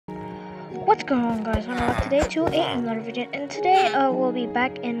What's going on, guys? Welcome today to another video, and today we'll be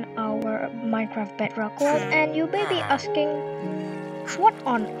back in our Minecraft Bedrock world, and you may be asking, what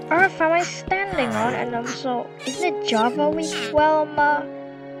on earth am I standing on? And so, is it Java week? Well,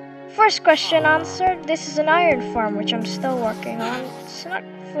 first question answered. This is an iron farm, which I'm still working on. It's not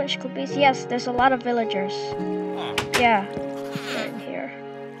Flinch Cookies. Yes, there's a lot of villagers. Yeah, they're in here.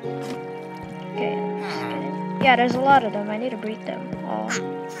 Okay, let's get in. Yeah, there's a lot of them. I need to breed them all.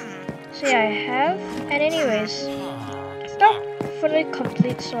 So yeah, I have. And anyways, it's not fully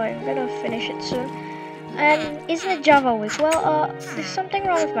complete, so I'm gonna finish it soon. And isn't it Java week? Well, there's something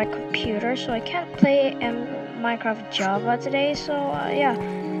wrong with my computer, so I can't play Minecraft Java today. So yeah,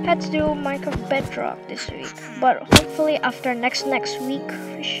 had to do Minecraft Bedrock this week. But hopefully after next week,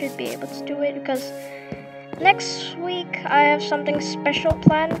 we should be able to do it because next week I have something special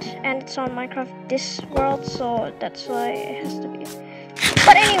planned, and it's on Minecraft this world, so that's why it has to be.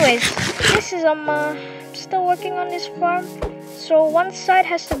 But anyways, this is still working on this farm. So one side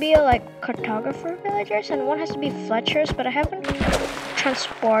has to be like cartographer villagers, and one has to be Fletchers, but I haven't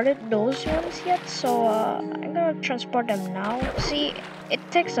transported those ones yet. So I'm gonna transport them now. See, it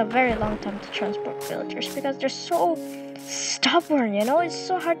takes a very long time to transport villagers because they're so stubborn. You know, it's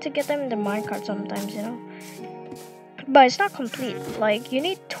so hard to get them in the minecart sometimes. You know. But it's not complete. Like, you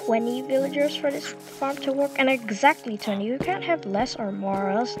need 20 villagers for this farm to work, and exactly 20. You can't have less or more, or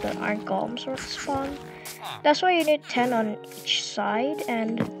else the iron golems will spawn. That's why you need 10 on each side,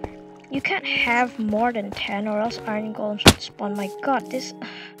 and you can't have more than 10, or else iron golems will spawn. My god, this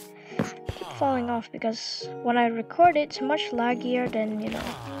keep falling off because when I record it, it's much laggier than, you know,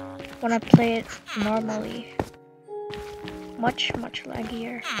 when I play it normally. Much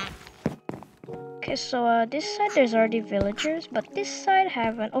laggier. Okay, so this side there's already villagers, but this side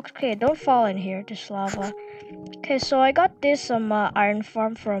haven't. Okay, don't fall in here, this lava. Okay, so I got this iron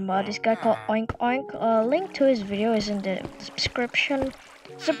farm from this guy called Oink Oink. Link to his video is in the description.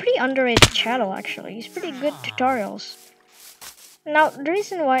 It's a pretty underrated channel actually. He's pretty good tutorials. Now the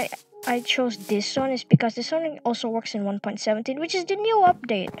reason why I chose this one is because this one also works in 1.17, which is the new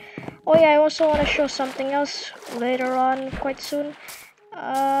update. Oh yeah, I also want to show something else later on, quite soon.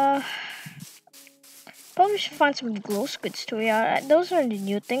 Probably should find some glow squids too. Yeah, those are the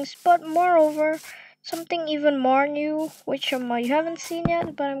new things. But moreover, something even more new, which you haven't seen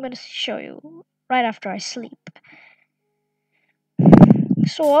yet, but I'm gonna show you right after I sleep.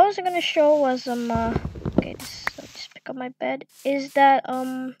 So what I was gonna show was okay, let me just pick up my bed. Is that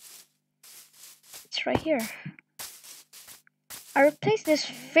it's right here. I replaced this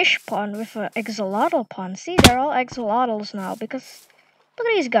fish pond with an axolotl pond. See, they're all axolotls now because look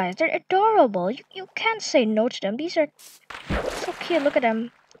at these guys. They're adorable. You can't say no to them. These are so cute. Look at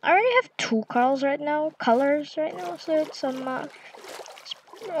them. I already have two colors right now. So it's it's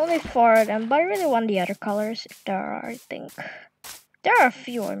only four of them. But I really want the other colors if there are. I think there are a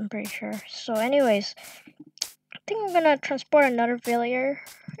few. I'm pretty sure. So, anyways, I think I'm gonna transport another Villager.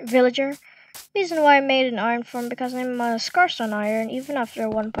 Reason why I made an iron farm because I'm scarce on iron even after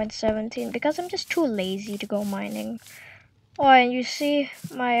 1.17 because I'm just too lazy to go mining. Oh, and you see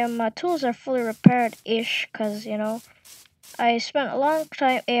my tools are fully repaired-ish because you know. I spent a long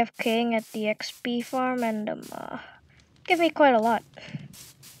time AFKing at the XP farm and give me quite a lot.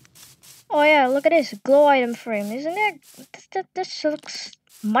 Oh yeah, look at this glow item frame, isn't it? This looks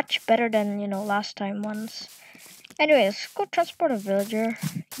much better than, you know, last time ones. Anyways, go transport a villager.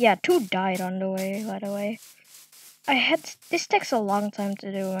 Yeah, 2 died on the way, by the way. This takes a long time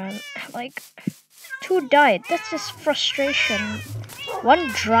to do, man. Like, 2 died. That's just frustration.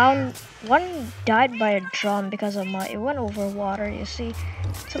 One died by a drown because of it went over water. You see,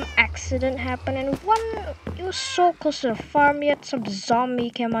 some accident happened, and it was so close to the farm, yet some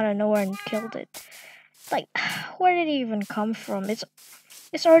zombie came out of nowhere and killed it. Like, where did he even come from?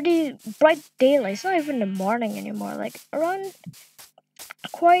 It's already bright daylight. It's not even the morning anymore. Like around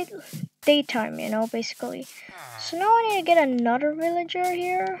quite daytime, you know, basically. So now I need to get another villager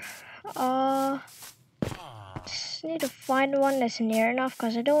here. Just need to find one that's near enough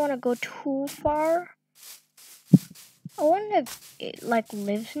because I don't want to go too far. I wonder if it like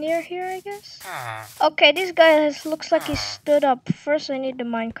lives near here, I guess. Okay, this guy looks like he stood up. First I need the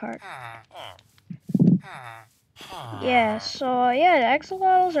minecart. Yeah, so yeah, the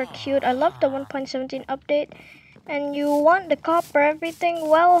axolotls are cute. I love the 1.17 update. And you want the copper everything?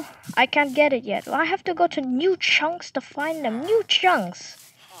 Well, I can't get it yet. I have to go to new chunks to find them. New chunks.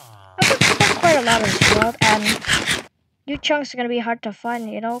 I've spent quite a lot of this world, and new chunks are gonna be hard to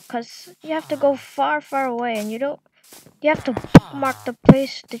find, you know, cause you have to go far away, and you have to bookmark the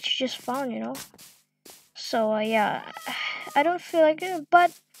place that you just found, you know. So yeah, I don't feel like it,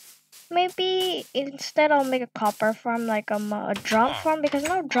 but maybe instead I'll make a copper farm, like a drone farm, because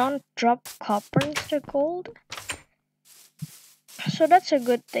now drone drop copper instead of gold. So that's a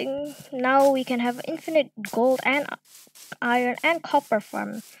good thing. Now we can have infinite gold and iron and copper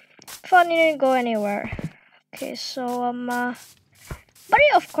farm. Fun, you didn't go anywhere. Okay, so but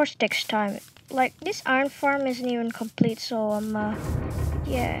it of course takes time. Like this iron farm isn't even complete, so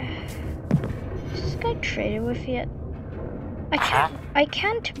yeah. Is this guy traded with yet? I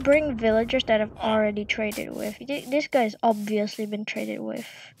can't bring villagers that I've already traded with. This guy's obviously been traded with,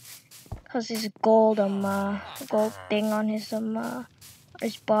 cause his gold gold thing on his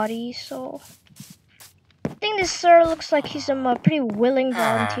body. So I think this sir looks like he's a pretty willing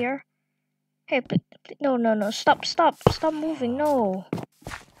volunteer. Hey, no, stop moving, no,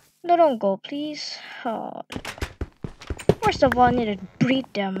 don't go, please. Oh, first of all, I need to breed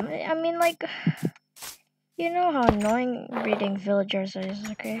them. I mean, like, you know how annoying breeding villagers is,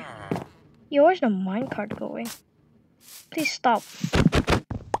 okay? Yo, where's the minecart going? Please stop.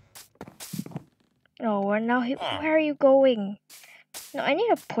 No, where are you going? No, I need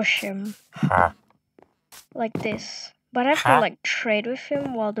to push him. Like this. But I have to like trade with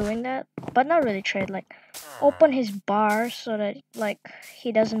him while doing that. But not really trade, like open his bar so that like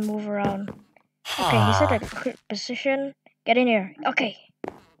he doesn't move around. Okay, he's at a good position. Get in here. Okay.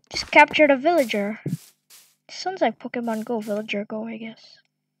 Just capture the villager. Sounds like Pokemon Go, Villager Go, I guess.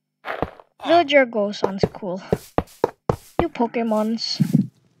 Villager Go sounds cool. You Pokemons.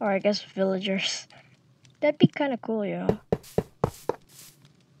 Or I guess villagers. That'd be kinda cool, you know.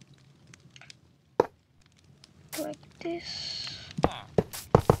 Like this.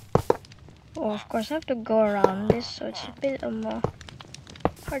 Oh, of course I have to go around this, so it's a bit more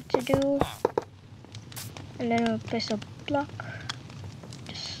hard to do. And then we'll place a block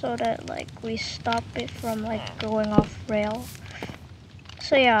just so that like we stop it from like going off rail.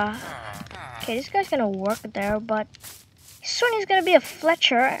 So yeah. Okay, this guy's gonna work there, but soon he's gonna be a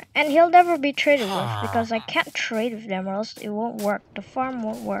Fletcher and he'll never be traded with because I can't trade with them or else it won't work. The farm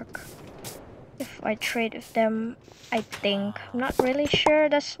won't work. If I trade with them, I think. I'm not really sure.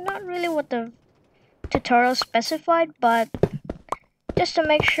 That's not really what the tutorial specified, but just to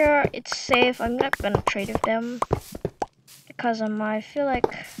make sure it's safe, I'm not gonna trade with them. Because I feel like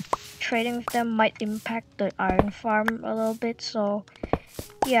trading with them might impact the iron farm a little bit, so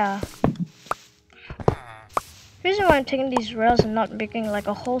yeah. The reason why I'm taking these rails and not making like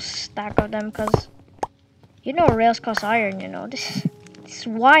a whole stack of them, because you know rails cost iron, you know. This is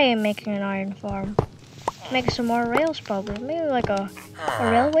why I'm making an iron farm. Make some more rails probably. Maybe like a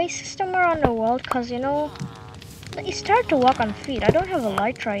railway system around the world, because you know, it's hard to walk on feet. I don't have a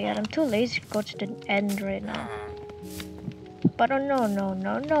Elytra yet. I'm too lazy to go to the end right now. But oh no.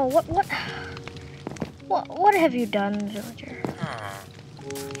 What have you done, villager?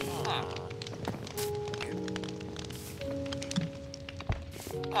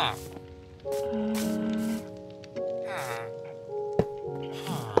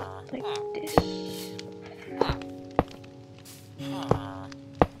 Like this.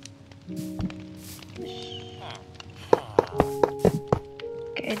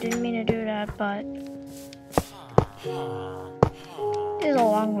 Okay, I didn't mean to do that, but it's a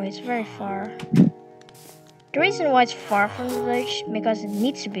long way. It's very far. The reason why it's far from the village because it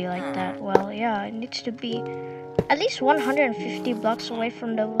needs to be like that. Well, yeah, it needs to be at least 150 blocks away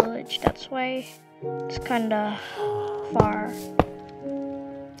from the village. That's why it's kinda far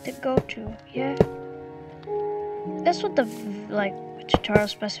to go to. Yeah, that's what the like tutorial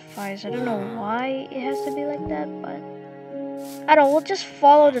specifies. I don't know why it has to be like that, but I don't know. We'll just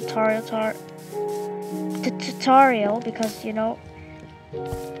follow the tutorial because you know I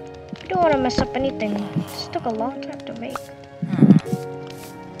don't want to mess up anything. This took a long time to make.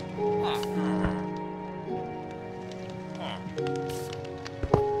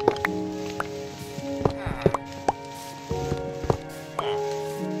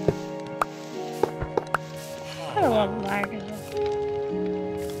 Got a lot of lag as well.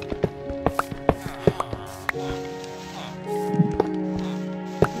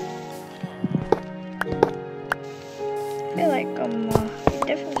 I feel like we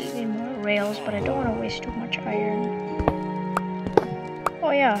definitely need more rails, but I don't want to waste too much iron.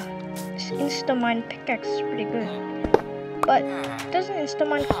 Oh yeah, this Instamine pickaxe is pretty good, but it doesn't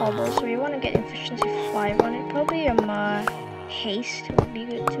Instamine cobble, so you want to get efficiency 5 on it. Probably haste would be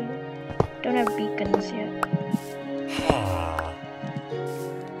good too. Don't have beacons yet.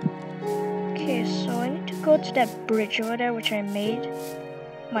 Okay, so I need to go to that bridge over there, which I made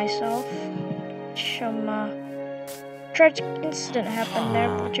myself. Some tragic incident happened there,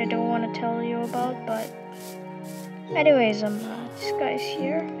 which I don't want to tell you about, but anyways, this guy's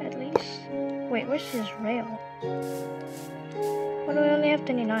here, at least. Wait, where's his rail? Why do I only have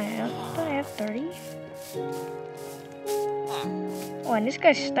 29? I thought I have 30. Oh, and this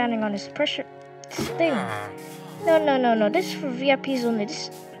guy's standing on this pressure thing. No. This is for VIPs only. This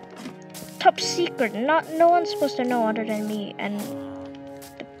is top secret. No one's supposed to know other than me and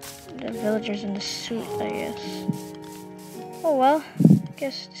the villagers in the suit, I guess. Oh well.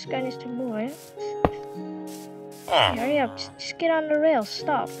 Guess this guy needs to move, eh? Hey, hurry up. Just get on the rail.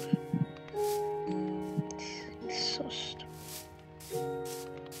 Stop. It's so stupid.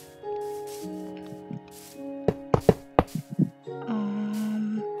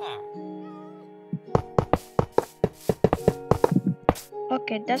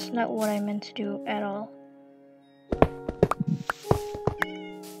 Okay, that's not what I meant to do at all.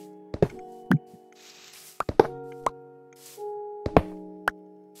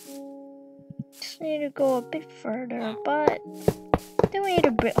 Just need to go a bit further, but then we need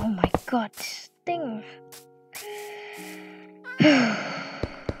to break. Oh my god, this thing.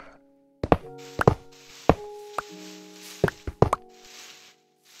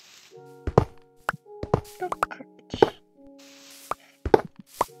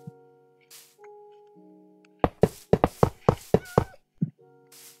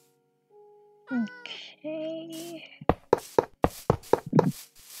 Okay.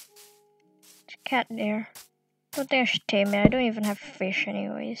 There's a cat there. Don't think I should tame it. I don't even have fish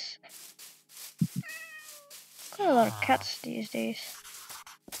anyways. Got a lot of cats these days.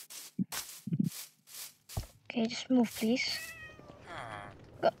 Okay, just move please.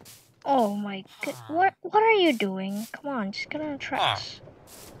 Go. Oh my god. What are you doing? Come on, just get on the tracks.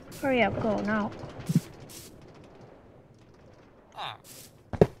 Hurry up, go now.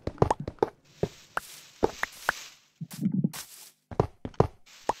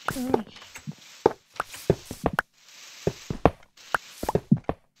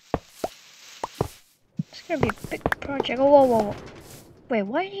 It's gonna be a big project. Oh, whoa. Wait,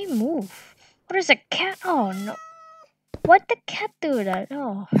 why did he move? What is a cat? Oh no. Why'd the cat do that?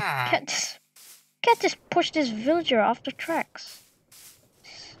 Oh, cat just pushed this villager off the tracks.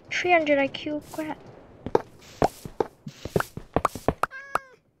 300 IQ cat.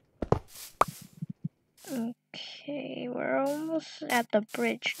 Okay, we're almost at the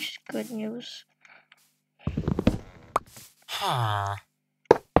bridge, which is good news.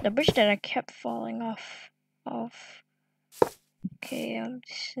 The bridge that I kept falling off of. Okay,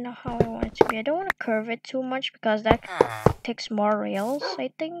 this is not how I want it to be. I don't want to curve it too much because that takes more rails,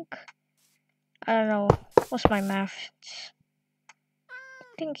 I think. I don't know. What's my math?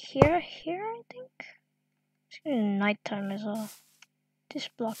 I think here, I think. It's nighttime as well. This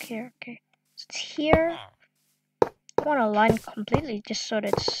block here, okay. So it's here. I want to line completely just so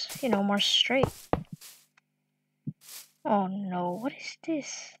that it's, more straight. Oh no, what is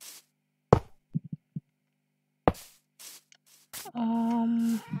this?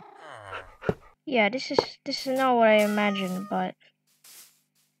 Yeah, this is not what I imagined, but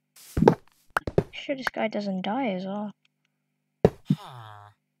sure this guy doesn't die as well.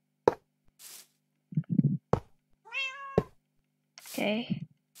 Okay,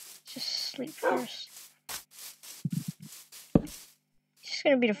 just sleep first. He's just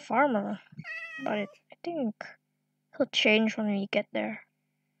gonna be the farmer, but I think he'll change when we get there.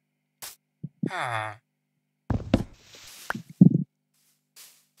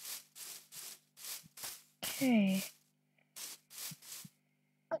 Okay.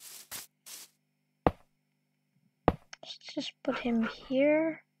 Let's just put him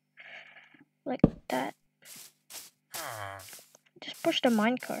here, like that. Just push the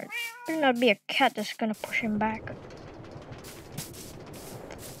minecart. Better not be a cat that's gonna push him back.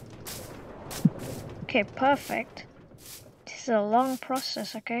 Okay, perfect. This is a long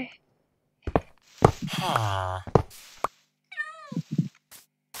process, okay?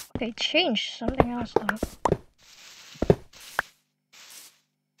 Okay, change something else though.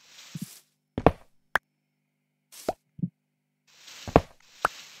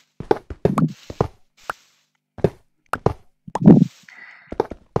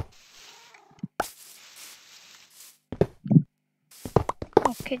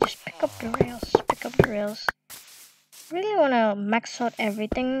 Okay, just pick up the rails. Really want to max out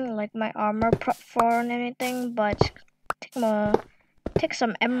everything, like my armor prop 4 and anything, but take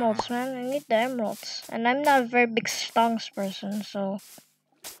some emeralds, man. I need the emeralds. And I'm not a very big stonks person, so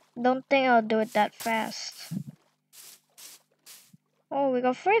don't think I'll do it that fast. Oh, we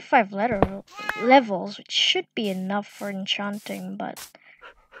got 45 levels, which should be enough for enchanting, but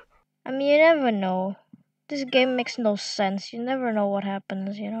I mean, you never know. This game makes no sense. You never know what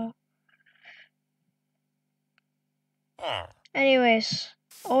happens, Anyways,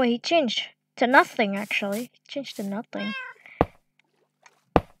 oh, he changed. To nothing, actually. It changed to nothing.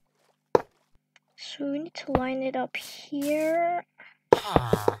 So we need to line it up here.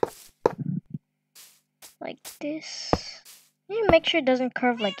 Like this. You need to make sure it doesn't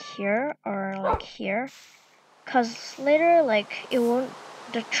curve like here or like here. Cause later, like,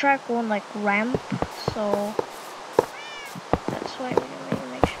 the track won't like ramp. So that's why we need to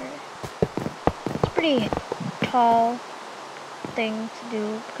make sure. It's a pretty tall thing to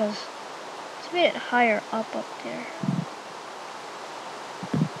do because it's a bit higher up there.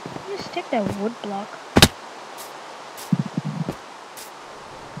 Just take that wood block.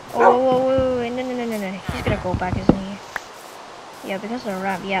 Oh, wait, no. He's gonna go back, isn't he? Yeah, because of the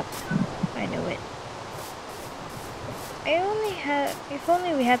ramp. Yep, I knew it. If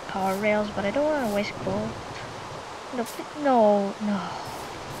only we had power rails, but I don't want to waste gold. No.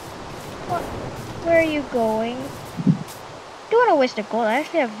 What? Where are you going? I don't want to waste the gold. I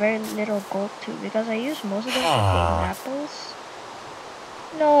actually have very little gold too, because I use most of them for getting apples.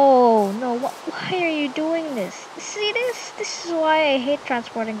 No, why are you doing this? See this? This is why I hate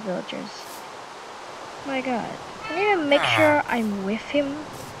transporting villagers. My god. I need to make sure I'm with him.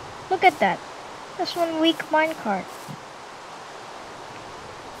 Look at that. That's one weak minecart.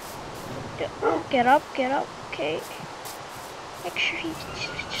 Get up, okay. Make sure he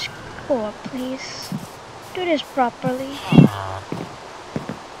just go up, please. Do this properly.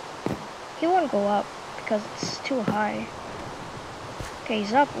 He won't go up because it's too high. Okay,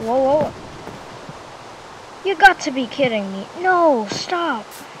 he's up. Whoa. You got to be kidding me. No, stop.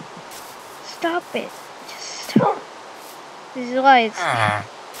 Stop it. Just stop. This is why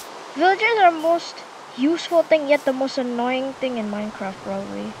villagers are the most useful thing, yet the most annoying thing in Minecraft,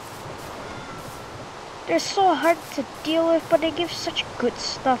 probably. They're so hard to deal with, but they give such good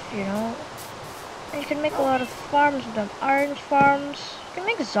stuff, you know. And you can make a lot of farms with them. Iron farms. You can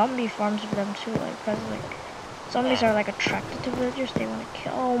make zombie farms with them too, like, because like zombies are like attracted to villagers. They want to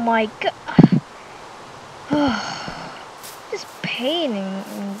kill. Oh my god. Just paining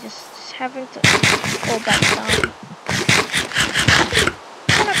me, just having to go back down.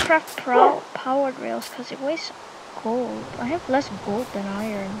 I'm gonna craft powered rails because it wastes gold. I have less gold than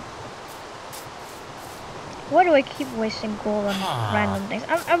iron. Why do I keep wasting gold on random things?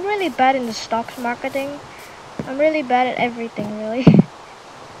 I'm really bad in the stocks marketing. I'm really bad at everything, really.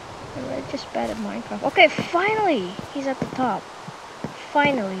 I'm really just bad at Minecraft. Okay, finally! He's at the top.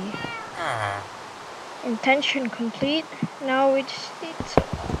 Finally. Intention complete. Now we just need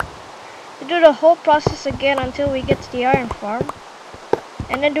to do the whole process again until we get to the iron farm.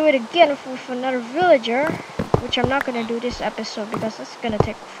 And then do it again with another villager. Which I'm not gonna do this episode because that's gonna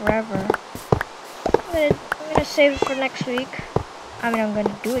take forever. I'm gonna save it for next week. I mean, I'm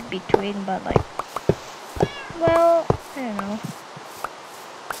gonna do it between, but like, well, I don't know.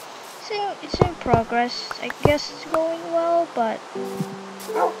 It's in progress. I guess it's going well, but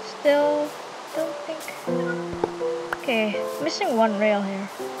still, don't think. Okay, missing one rail here.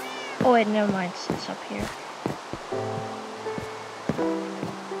 Oh wait, never mind. It's up here.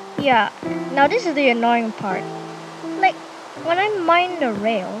 Yeah. Now this is the annoying part. Like, when I mine the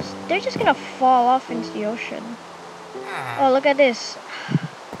rails, they're just gonna fall off into the ocean. Oh, look at this.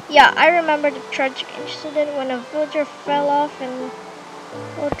 Yeah, I remember the tragic incident when a villager fell off and,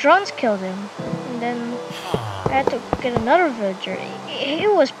 well, drones killed him. And then I had to get another villager.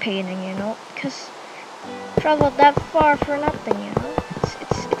 It was paining, you know, because traveled that far for nothing, you know.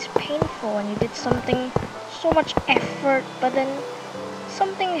 It's painful when you did something, so much effort, but then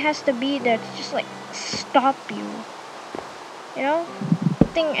something has to be there to just like stop you. You know, I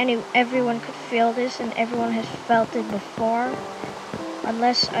think everyone could feel this, and everyone has felt it before,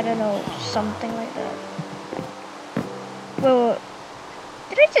 unless I don't know, something like that. Well,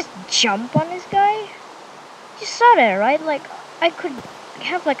 did I just jump on this guy? You saw that, right? Like I could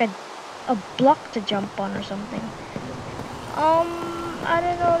have like a block to jump on or something. I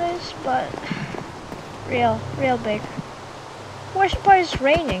don't know this, but real big. Worst part is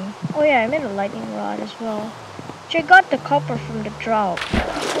raining. Oh yeah, I made a lightning rod as well. I got the copper from the drought.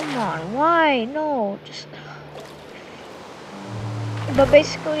 Come on, why? No, just. But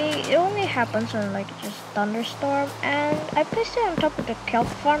basically, it only happens when like just thunderstorm, and I placed it on top of the kelp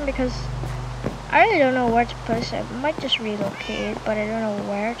farm because I really don't know where to place it. I might just relocate it, but I don't know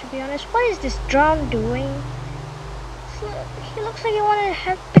where, to be honest. What is this drown doing? He looks like he wanted to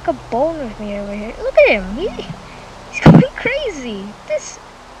have pick a bone with me over here. Look at him. He's going crazy. This.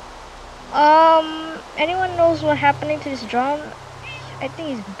 Anyone knows what's happening to this drone? I think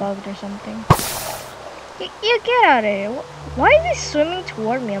he's bugged or something. You get out of here. Why is he swimming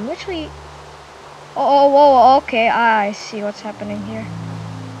toward me? I'm literally... Oh, whoa, okay. I see what's happening here.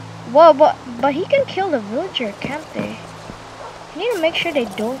 Well, but he can kill the villager, can't they? You need to make sure they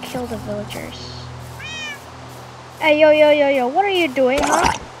don't kill the villagers. Hey, yo, what are you doing,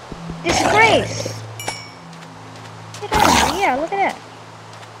 huh? Disgrace! Get out of here, yeah, look at that.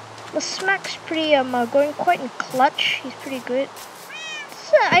 The smack's pretty, going quite in clutch. He's pretty good.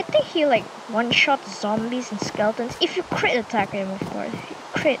 So, I think he, like, one-shot zombies and skeletons. If you crit attack him, of course.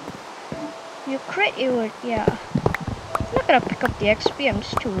 If you crit, it would, yeah. I'm not gonna pick up the XP, I'm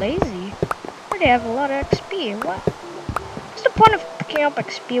just too lazy. I already have a lot of XP, what? What's the point of picking up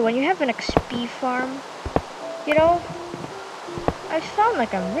XP when you have an XP farm? You know? I sound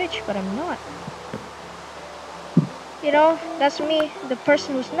like I'm rich, but I'm not. You know, that's me, the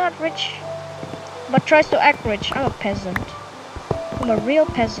person who's not rich, but tries to act rich. I'm a peasant. I'm a real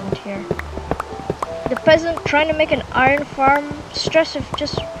peasant here. The peasant trying to make an iron farm, stress of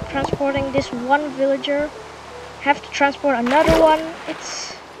just transporting this one villager, have to transport another one.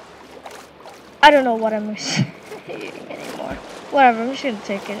 It's... I don't know what I'm saying anymore. Whatever, I'm just gonna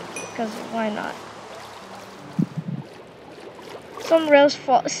take it, because why not? Some rails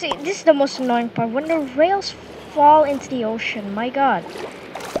fall. See, this is the most annoying part. When the rails fall into the ocean, my god.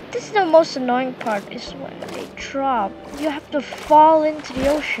 This is the most annoying part, is when they drop. You have to fall into the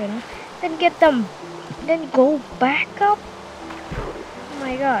ocean, then get them, then go back up. Oh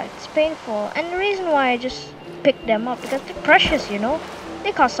my god, it's painful. And the reason why I just picked them up, because they're precious, you know?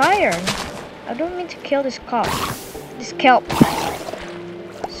 They cost iron. I don't mean to kill this cop. This kelp.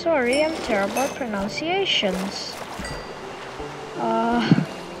 Sorry, I'm terrible at pronunciations.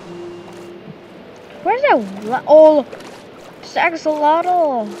 Where's that? Oh, it's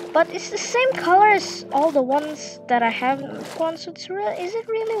axolotl, but it's the same color as all the ones that I haven't gone. So it's is it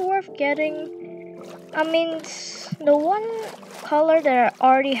really worth getting? I mean, it's the one color that I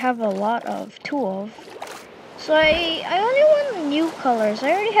already have a lot of, two of. So I only want new colors.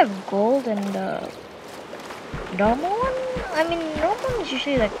 I already have gold and the normal one. I mean, normal one is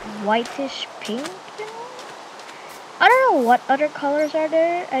usually like whitish pink. I don't know what other colors are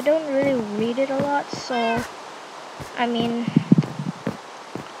there. I don't really read it a lot, so I mean,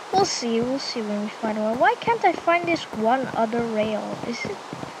 we'll see when we find one. Why can't I find this one other rail? Is it?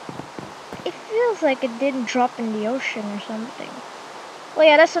 It feels like it didn't drop in the ocean or something. Well,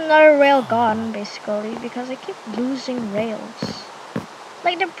 yeah, that's another rail gone, basically, because I keep losing rails.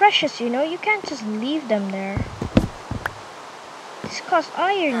 Like, they're precious, you know? You can't just leave them there. This costs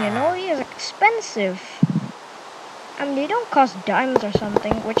iron, you know? These are expensive. I mean, they don't cost diamonds or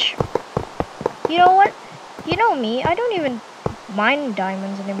something, which... You know what? You know me, I don't even mine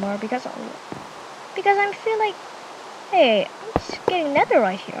diamonds anymore because I feel like, hey, I'm just getting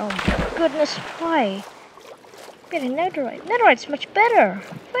netherite here. Oh my goodness, why? Getting netherite. Netherite's much better.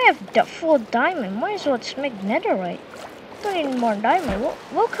 If I have the full diamond, might as well just make netherite. Don't need more diamond.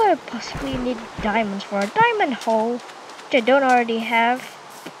 What could I possibly need diamonds for? A diamond hole, which I don't already have.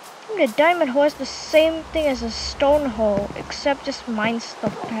 The diamond hole is the same thing as a stone hole, except just mine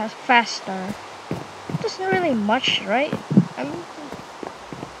stuff faster. Doesn't really much, right? I mean,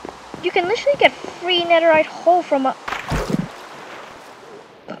 you can literally get free netherite hole from a...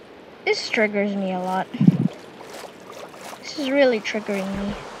 This triggers me a lot. This is really triggering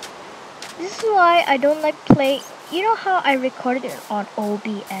me. This is why I don't like play... You know how I recorded it on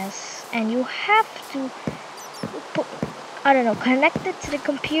OBS? And you have to put... I don't know, connect it to the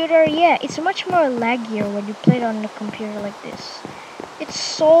computer. Yeah, it's much more laggier when you play it on the computer like this. It's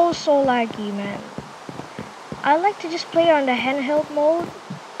so laggy, man. I like to just play it on the handheld mode,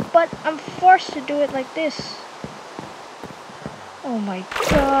 but I'm forced to do it like this. Oh my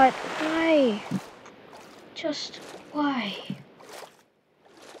god, why? Just why?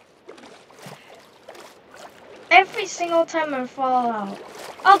 Every single time I fall out,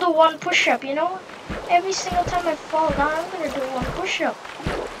 I'll do one push-up, you know? Every single time I fall down, I'm gonna do one push-up.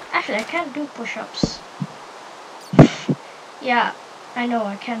 Actually, I can't do push-ups. Yeah, I know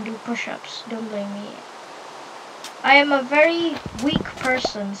I can't do push-ups. Don't blame me. I am a very weak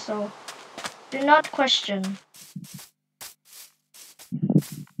person, so do not question.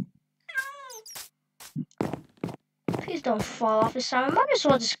 Please don't fall off this time. I might as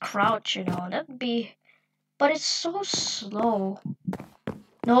well just crouch, you know. That'd be... But it's so slow.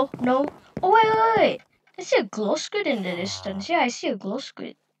 No. Oh, wait. I see a glow squid in the distance. Yeah, I see a glow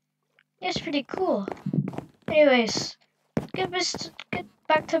squid. Yeah, it's pretty cool. Anyways, get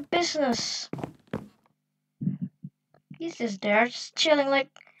back to business. He's just there, just chilling like,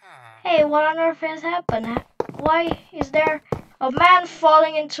 hey, what on earth has happened? Why is there a man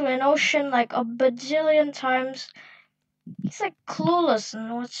falling into an ocean like a bajillion times? He's like clueless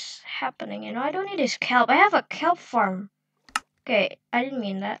in what's happening, you know? I don't need his kelp. I have a kelp farm. Okay, I didn't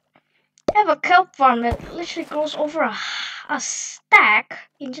mean that. I have a kelp farm that literally grows over a stack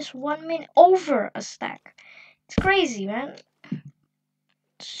in just 1 minute. Over a stack. It's crazy, man.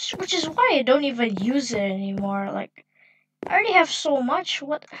 Which is why I don't even use it anymore. Like, I already have so much.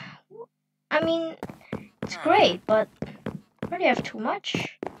 What? I mean, it's great, but I already have too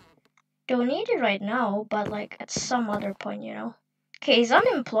much. Don't need it right now, but like at some other point, you know. Okay, he's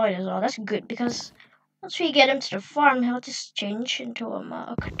unemployed as well. That's good because once we get him to the farm, he'll just change into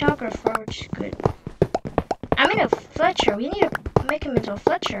a cartographer, which is good. I mean a Fletcher. We need to make him into a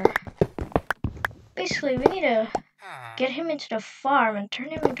Fletcher. Basically, we need to get him into the farm and turn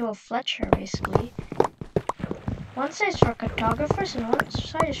him into a Fletcher, basically. One side is for cartographers and one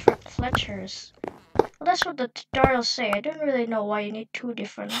side is for Fletchers. Well, that's what the tutorials say. I don't really know why you need two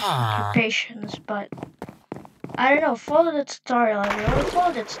different occupations, but I don't know. Follow the tutorial, everyone.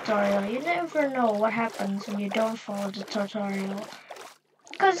 Follow the tutorial. You never know what happens when you don't follow the tutorial.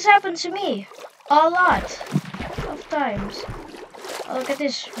 Because it's happened to me a lot of times. Oh, look at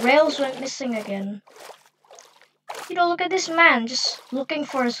this. Rails went missing again. You know, look at this man just looking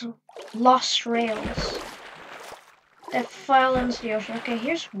for his lost rails that fell into the ocean. Okay,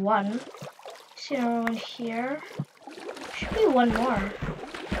 here's one. See another one here. Should be one more.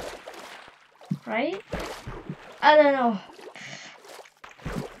 Right? I don't know.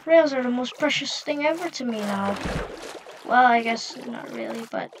 Rails are the most precious thing ever to me now. Well, I guess not really,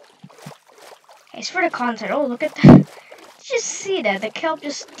 but it's for the content. Oh, look at that. Did you just see that? The kelp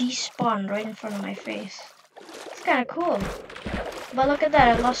just despawned right in front of my face. It's kind of cool. But look at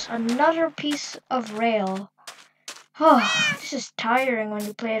that. I lost another piece of rail. Oh, this is tiring when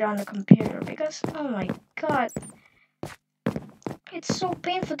you play it on the computer because, oh my god. It's so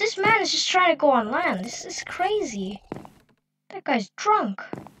painful. This man is just trying to go on land. This is crazy. That guy's drunk.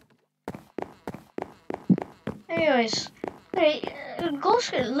 Anyways,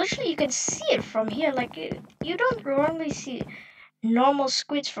 ghost, literally you can see it from here. Like, you don't normally see normal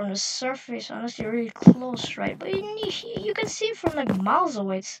squids from the surface unless you're really close, right? But you can see it from like miles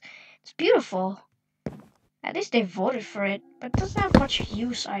away. It's beautiful. At least they voted for it, but it doesn't have much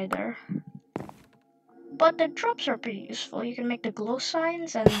use either. But the drops are pretty useful. You can make the glow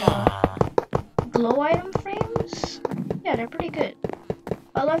signs and glow item frames. Yeah, they're pretty good.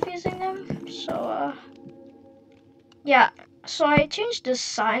 I love using them. So, yeah. So I changed the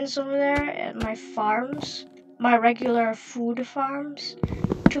signs over there at my farms, my regular food farms,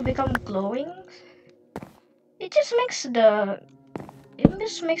 to become glowing. It just makes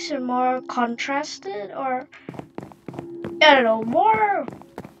it more contrasted, or I don't know, more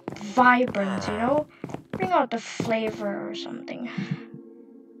vibrant, you know? Bring out the flavor or something.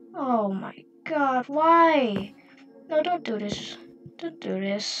 Oh my god, why? No, don't do this. Don't do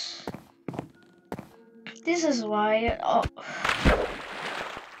this. This is why. Oh.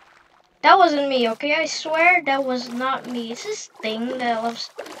 That wasn't me, okay? I swear that was not me. It's this thing that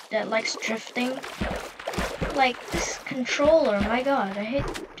likes drifting. Like this controller, my god, I hate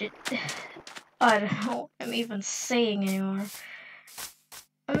it. I don't know what I'm even saying anymore.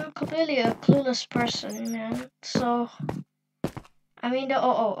 I'm completely a clueless person, man. So, I mean, did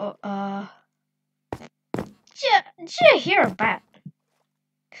you hear a bat?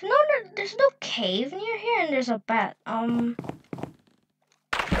 No, there's no cave near here, and there's a bat. Why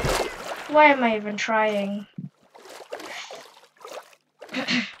am I even trying?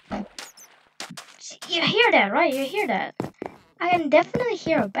 You hear that, right? You hear that? I can definitely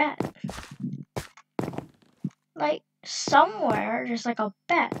hear a bat. Like, somewhere there's like a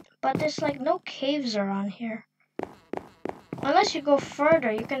bat, but there's like no caves around here. Unless you go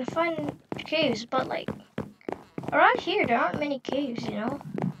further, you can find caves, but like, around here there aren't many caves, you know?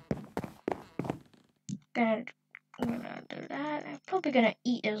 I'm gonna do that. I'm probably gonna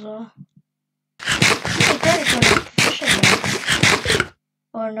eat as well.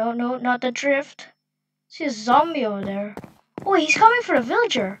 Oh no, not the drift. See a zombie over there. Oh, he's coming for the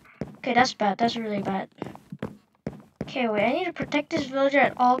villager. Okay, that's bad. That's really bad. Okay, wait. I need to protect this villager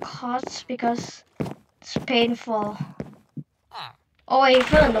at all costs because it's painful. Oh wait, he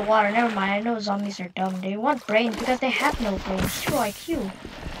fell in the water. Never mind. I know zombies are dumb. They want brains because they have no brains. True IQ.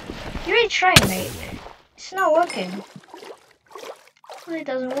 You're really trying, mate. It's not working. It really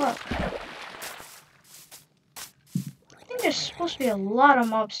doesn't work. I think there's supposed to be a lot of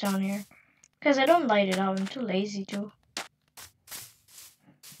mobs down here. Because I don't light it up. I'm too lazy to.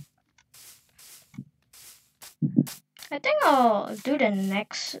 I think I'll do the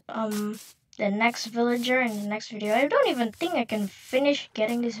next villager in the next video. I don't even think I can finish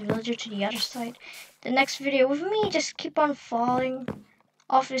getting this villager to the other side. The next video with me just keep on falling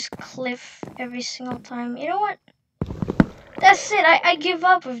off this cliff every single time. You know what? That's it. I give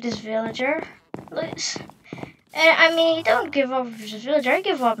up with this villager. And I mean, you don't give up with this villager. I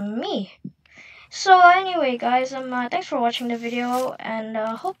give up with me. So anyway, guys, thanks for watching the video, and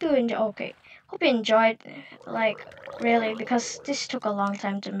hope you enjoy. Okay, hope you enjoyed, like, really, because this took a long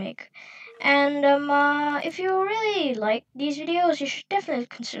time to make. And if you really like these videos, you should definitely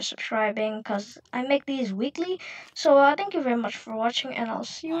consider subscribing, because I make these weekly. So thank you very much for watching, and I'll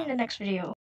see you in the next video.